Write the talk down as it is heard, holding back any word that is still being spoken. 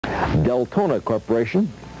Deltona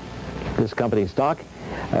Corporation, this company stock,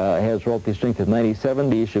 has relative strength of 97.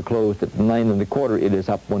 The issue closed at 9 1/4. It is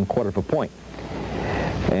up 1/4 of a point.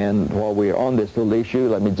 And while we're on this little issue,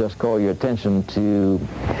 let me just call your attention to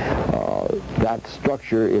that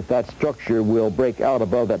structure. If that structure will break out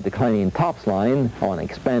above that declining tops line on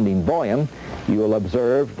expanding volume, you will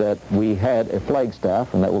observe that we had a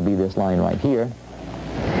flagstaff, and that will be this line right here.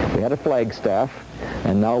 We had a flagstaff,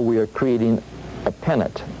 and now we are creating a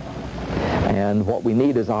pennant. And what we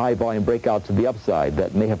need is a high volume breakout to the upside.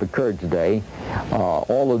 That may have occurred today.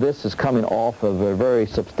 All of this is coming off of a very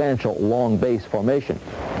substantial long base formation.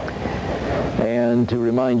 And to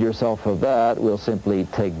remind yourself of that, we'll simply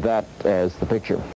take that as the picture.